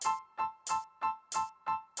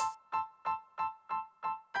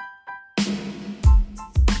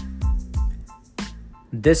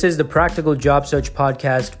This is the Practical Job Search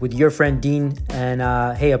Podcast with your friend Dean. And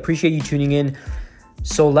hey, appreciate you tuning in.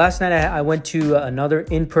 So last night I went to another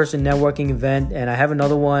in-person networking event, and I have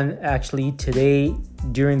another one actually today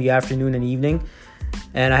during the afternoon and evening.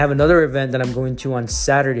 And I have another event that I'm going to on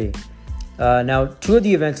Saturday. Now, two of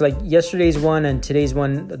the events, like yesterday's one and today's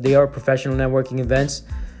one, they are professional networking events.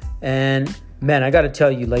 And man, I got to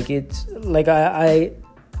tell you, like it's like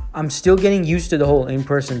I'm still getting used to the whole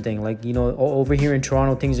in-person thing. Like, you know, over here in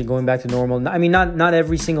Toronto, things are going back to normal. I mean, not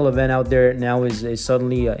every single event out there now is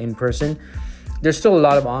suddenly in person. There's still a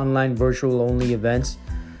lot of online, virtual only events,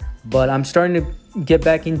 but I'm starting to get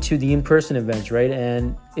back into the in-person events, right?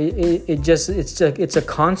 And it's a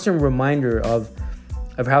constant reminder of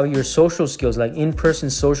how your social skills, like in-person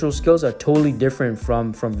social skills, are totally different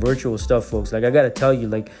from virtual stuff, folks. Like, I got to tell you,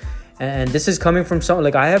 like, and this is coming from someone,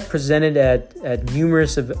 like I have presented at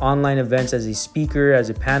numerous of online events as a speaker, as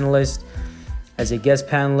a panelist, as a guest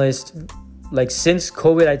panelist. Like since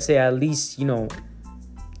COVID, I'd say at least,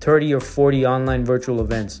 30 or 40 online virtual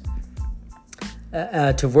events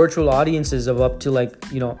to virtual audiences of up to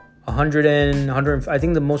 100 I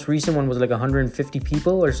think the most recent one was like 150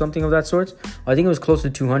 people or something of that sort. I think it was close to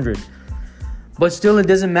 200. But still, it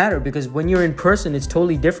doesn't matter because when you're in person, it's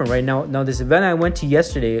totally different, right? Now this event I went to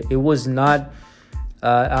yesterday, it was not,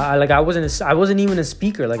 I wasn't even a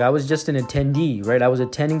speaker. Like I was just an attendee, right? I was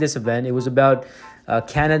attending this event. It was about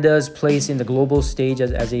Canada's place in the global stage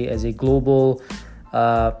as a global,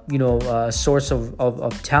 source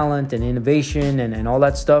of talent and innovation and all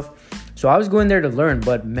that stuff. So I was going there to learn,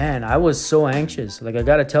 but man, I was so anxious. Like I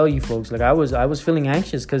gotta tell you, folks, like I was feeling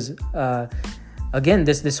anxious because, again,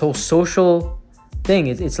 this whole social thing,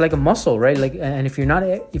 it's like a muscle, right? Like, and if you're not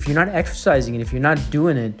exercising it, if you're not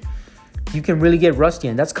doing it, you can really get rusty.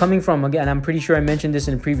 And that's coming from, again, I'm pretty sure I mentioned this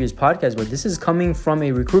in a previous podcast, but this is coming from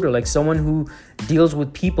a recruiter, like someone who deals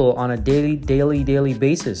with people on a daily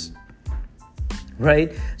basis,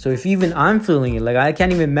 right? So if even I'm feeling it, like I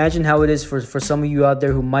can't even imagine how it is for some of you out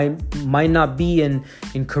there who might not be in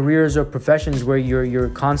careers or professions where you're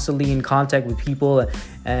constantly in contact with people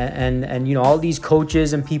and all these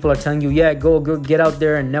coaches and people are telling you, yeah, go get out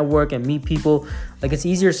there and network and meet people. Like it's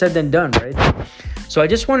easier said than done, right? So I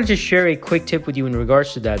just wanted to share a quick tip with you in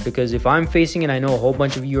regards to that, because if I'm facing it, I know a whole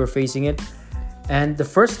bunch of you are facing it. And the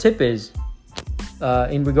first tip is,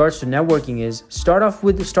 in regards to networking, is start off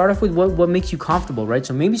with what makes you comfortable, right?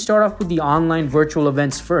 So maybe start off with the online virtual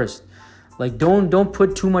events first. Like don't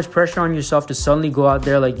put too much pressure on yourself to suddenly go out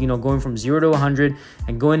there, like, going from 0 to 100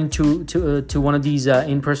 and going to one of these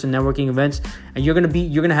in-person networking events, and you're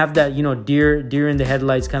gonna have that deer in the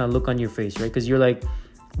headlights kind of look on your face, right? Because you're like,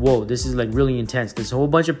 whoa, this is like really intense. There's a whole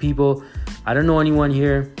bunch of people. I don't know anyone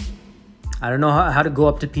here. I don't know how to go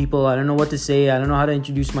up to people. I don't know what to say. I don't know how to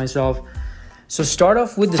introduce myself. So start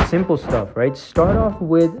off with the simple stuff, right? Start off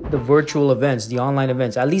with the virtual events, the online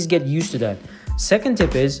events. At least get used to that. Second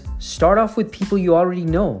tip is start off with people you already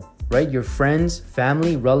know, right? Your friends,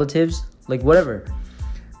 family, relatives, like whatever.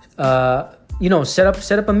 Set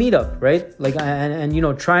up a meetup, right? Like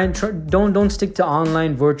and try don't stick to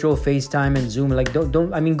online, virtual, FaceTime and Zoom. Like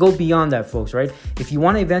don't go beyond that, folks, right? If you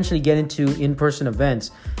want to eventually get into in-person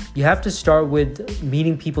events, you have to start with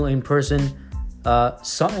meeting people in person.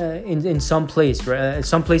 In some place, right?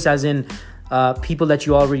 Some place as in people that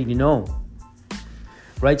you already know,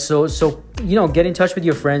 right? So get in touch with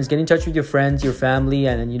your friends, your family,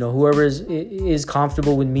 and whoever is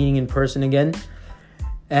comfortable with meeting in person again,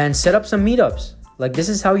 and set up some meetups. Like this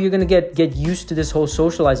is how you're gonna get used to this whole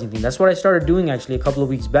socializing thing. That's what I started doing actually a couple of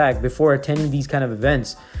weeks back before attending these kind of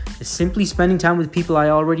events. Is simply spending time with people I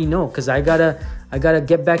already know, because I gotta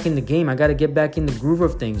get back in the game. I gotta get back in the groove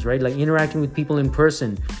of things, right? Like interacting with people in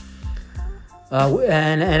person.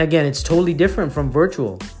 And again, it's totally different from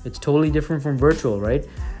virtual. Right?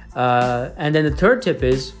 And then the third tip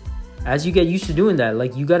is, as you get used to doing that,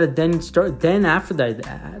 like you gotta then after that,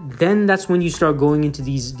 then that's when you start going into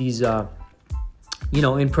these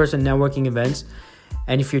in-person networking events.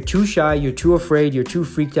 And if you're too shy, you're too afraid, you're too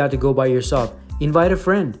freaked out to go by yourself, invite a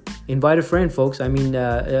friend, folks. I mean,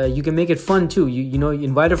 you can make it fun too. You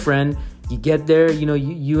invite a friend, you get there,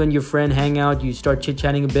 you and your friend hang out, you start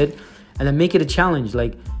chit-chatting a bit, and then make it a challenge.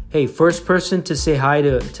 Like, hey, first person to say hi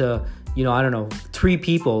to 3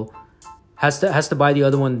 people has to buy the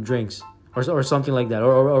other one drinks or something like that,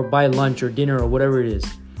 or buy lunch or dinner or whatever it is.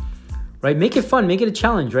 Right? Make it fun. Make it a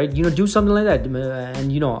challenge, right? Do something like that.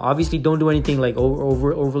 And, obviously don't do anything like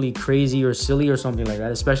overly crazy or silly or something like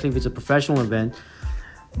that, especially if it's a professional event.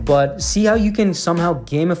 But see how you can somehow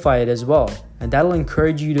gamify it as well. And that'll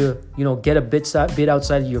encourage you to, get a bit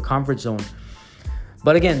outside of your comfort zone.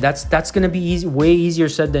 But again, that's gonna be way easier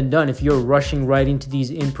said than done if you're rushing right into these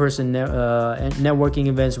in-person networking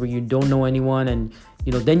events where you don't know anyone, and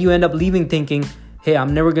then you end up leaving thinking, hey,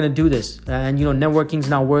 I'm never gonna do this, and networking's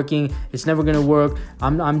not working. It's never gonna work.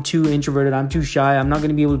 I'm too introverted. I'm too shy. I'm not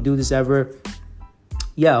gonna be able to do this ever.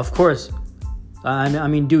 Yeah, of course. I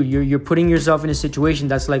mean, dude, you're putting yourself in a situation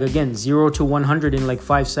that's like, again, 0 to 100 in like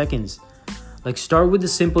 5 seconds. Like, start with the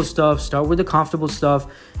simple stuff, start with the comfortable stuff,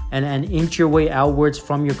 and inch your way outwards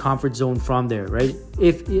from your comfort zone from there, right?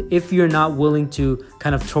 If you're not willing to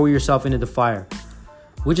kind of throw yourself into the fire,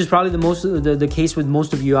 which is probably the case with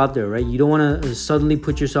most of you out there, right? You don't want to suddenly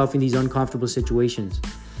put yourself in these uncomfortable situations.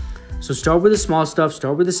 So start with the small stuff,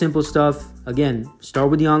 start with the simple stuff. Again, start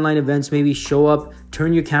with the online events, maybe show up,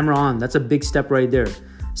 turn your camera on. That's a big step right there.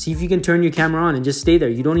 See if you can turn your camera on and just stay there.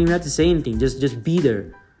 You don't even have to say anything. Just be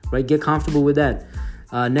there, right? Get comfortable with that.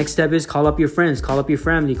 Next step is call up your friends, call up your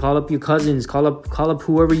family, call up your cousins, call up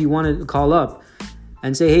whoever you want to call up,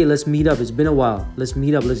 and say, hey, let's meet up. It's been a while. Let's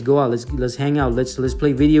meet up. Let's go out. Let's hang out. Let's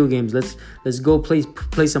play video games. Let's go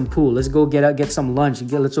play some pool. Let's go get some lunch.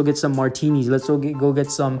 Let's go get some martinis. Let's go get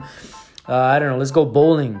some I don't know. Let's go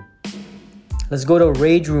bowling. Let's go to a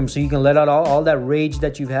rage room so you can let out all that rage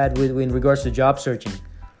that you've had in regards to job searching.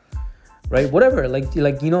 Right? Whatever.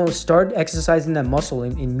 Start exercising that muscle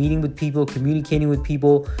in meeting with people, communicating with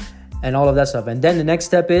people, and all of that stuff. And then the next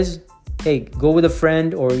step is, hey, go with a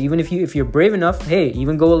friend, or even if you're brave enough, hey,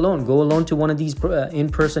 even go alone. Go alone to one of these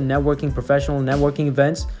in-person networking, professional networking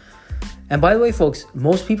events. And by the way, folks,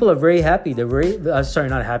 most people are very happy. They're very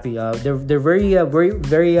not happy. They're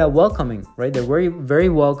very welcoming, right? They're very, very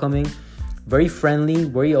welcoming, very friendly,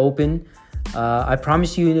 very open. I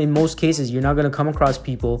promise you, in most cases, you're not going to come across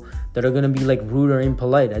people that are going to be like rude or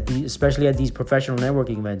impolite, especially at these professional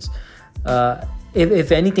networking events.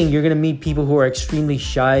 If anything, you're going to meet people who are extremely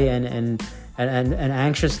shy and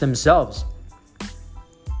anxious themselves,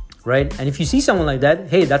 right? And if you see someone like that,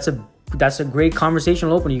 hey, that's a great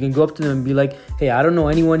conversational opener. You can go up to them and be like, hey, I don't know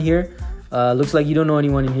anyone here. Looks like you don't know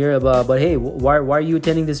anyone in here, but hey, why are you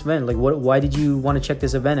attending this event? Like, why did you want to check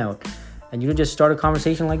this event out? And just start a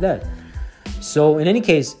conversation like that. So in any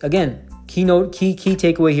case, again, key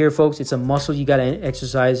takeaway here, folks, it's a muscle you got to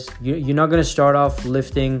exercise. You're not going to start off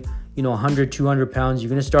lifting 100, 200 pounds. You're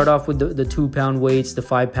going to start off with the 2-pound weights, the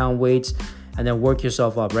 5-pound weights, and then work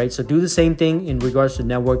yourself up, right? So do the same thing in regards to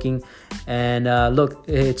networking. And look,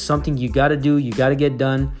 it's something you got to do. You got to get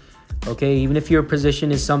done, okay? Even if your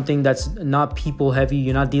position is something that's not people heavy,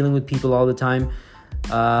 you're not dealing with people all the time.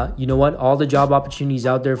 You know what? All the job opportunities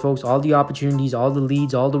out there, folks, all the opportunities, all the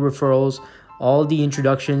leads, all the referrals, all the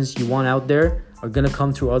introductions you want out there are going to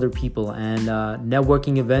come through other people. And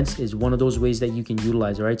networking events is one of those ways that you can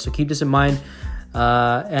utilize, all right? So keep this in mind.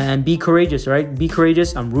 And be courageous, right? Be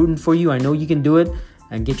courageous. I'm rooting for you. I know you can do it,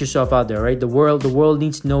 and get yourself out there, right? The world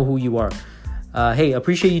needs to know who you are. Hey,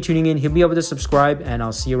 appreciate you tuning in. Hit me up with a subscribe, and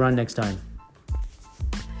I'll see you around next time.